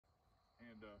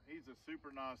he's a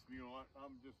super nice mule.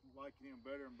 I'm just liking him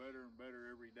better and better and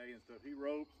better every day and stuff. He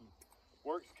ropes and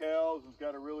works cows and's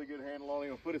got a really good handle on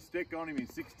him. I'll put a stick on him.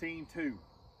 He's 16'2".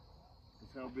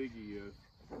 That's how big he is.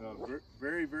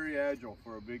 Very, very agile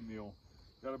for a big mule.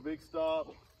 Got a big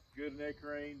stop, good neck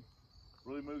rein,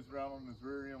 really moves around on his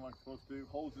rear end like it's supposed to.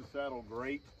 Holds his saddle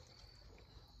great.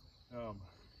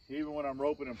 Even when I'm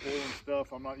roping and pulling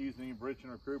stuff, I'm not using any britching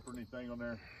or croup or anything on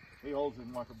there. He holds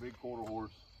him like a big quarter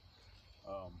horse.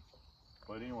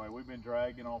 But anyway, we've been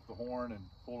dragging off the horn and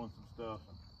pulling some stuff,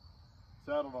 and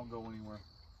saddle don't go anywhere.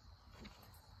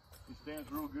 He stands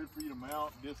real good for you to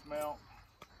mount, dismount.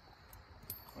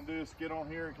 I'm gonna do is get on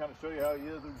here and kind of show you how he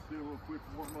is. We'll just do a little quick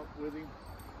warm up with him.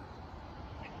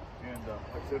 And like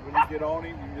I said, when you get on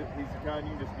him, he's the kind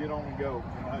you can just get on and go.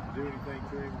 You don't have to do anything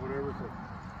to him, whatever. So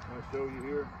I'm gonna show you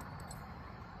here.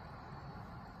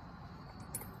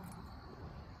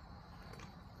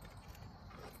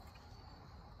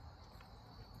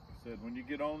 Said when you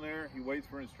get on there, he waits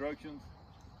for instructions.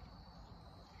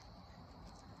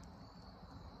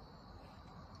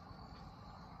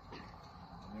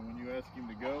 And then when you ask him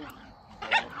to go,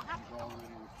 he's all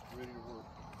ready to work.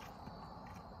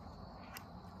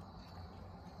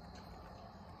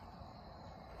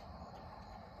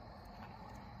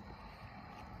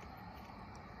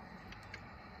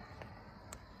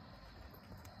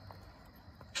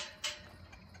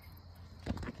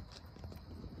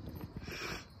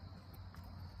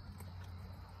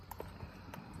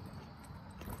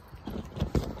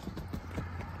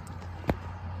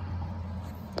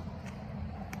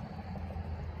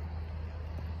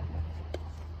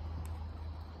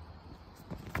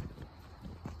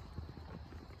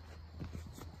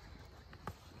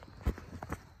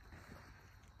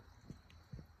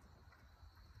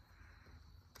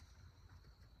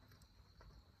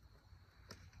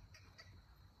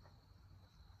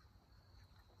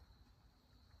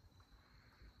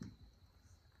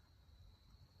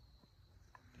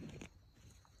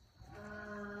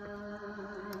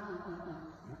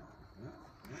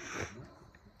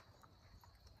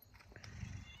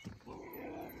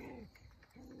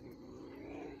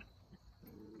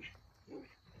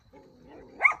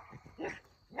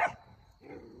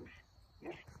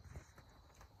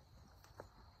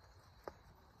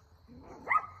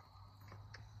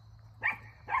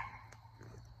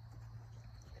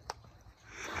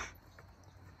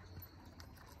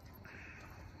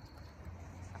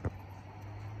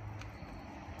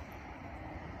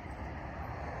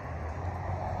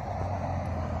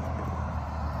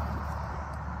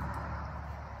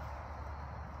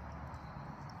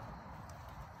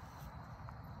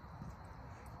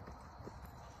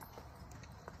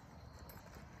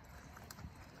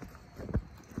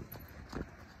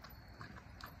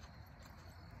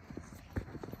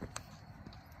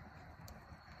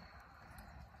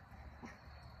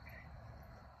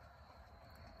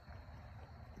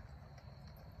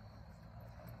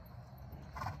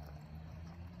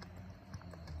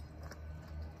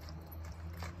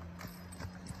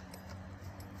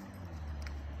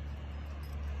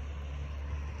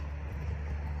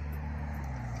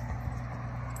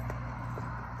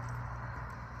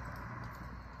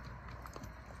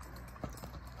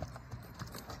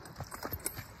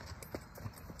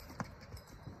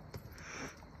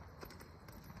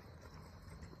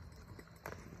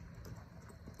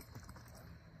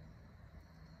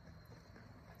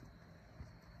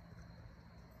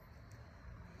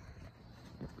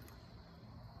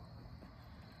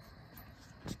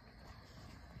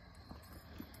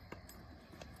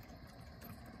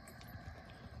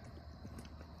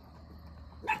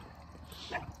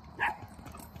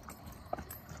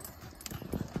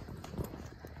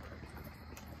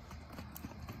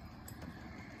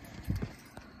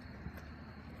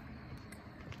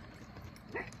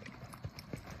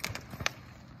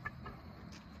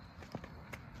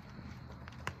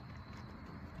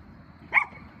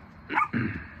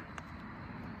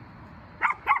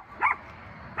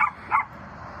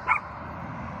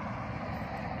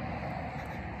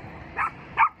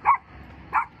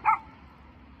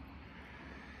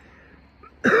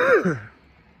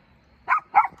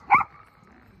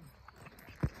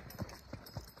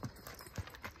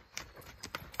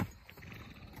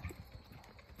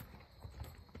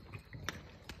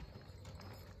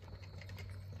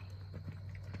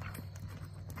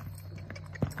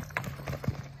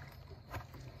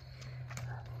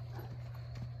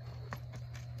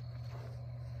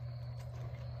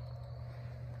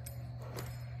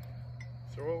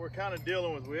 So what we're kind of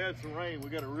dealing with, we had some rain. We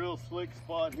got a real slick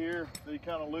spot here that he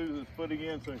kind of loses footing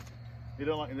in, so he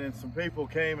don't like. And then some people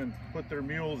came and put their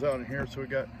mules out in here, so we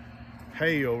got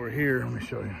hay over here. Let me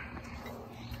show you.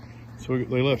 So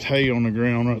they left hay on the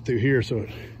ground right through here, so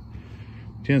it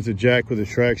tends to jack with the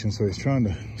traction. So he's trying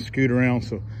to scoot around.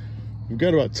 So we've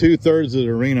got about 2/3 of the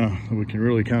arena that we can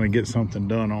really kind of get something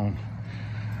done on.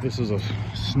 This is a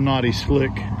snotty,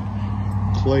 slick,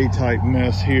 clay type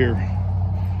mess here.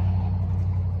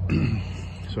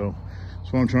 So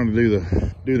that's what I'm trying to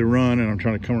do the run, and I'm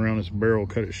trying to come around this barrel,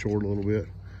 cut it short a little bit.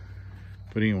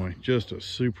 But anyway, just a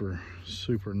super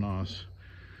nice,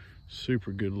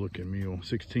 super good looking mule.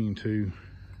 16.2,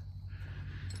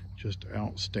 just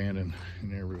outstanding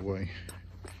in every way.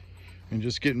 And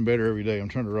just getting better every day. I'm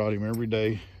trying to ride him every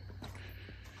day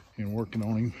and working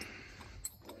on him,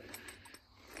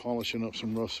 polishing up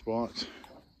some rough spots.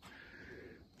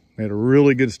 Had a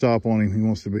really good stop on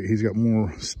him. He's got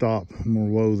more stop, more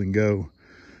whoa than go.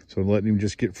 So letting him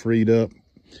just get freed up.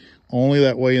 Only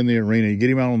that way in the arena. You get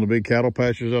him out on the big cattle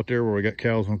pastures out there where we got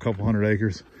cows on a couple hundred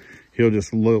acres. He'll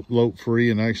just lope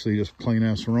free and actually just plain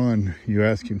ass run. You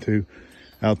ask him to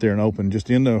out there and open.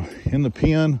 Just in the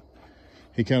pen,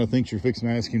 he kind of thinks you're fixing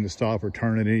to ask him to stop or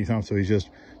turn at any time. So he's just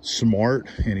smart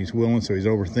and he's willing, so he's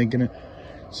overthinking it.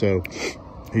 So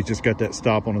he's just got that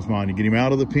stop on his mind. You get him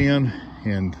out of the pen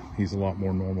and he's a lot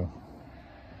more normal.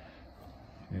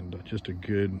 And just a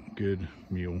good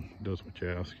mule. Does what you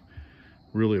ask.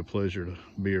 Really a pleasure to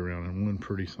be around, and one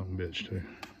pretty son of a bitch too.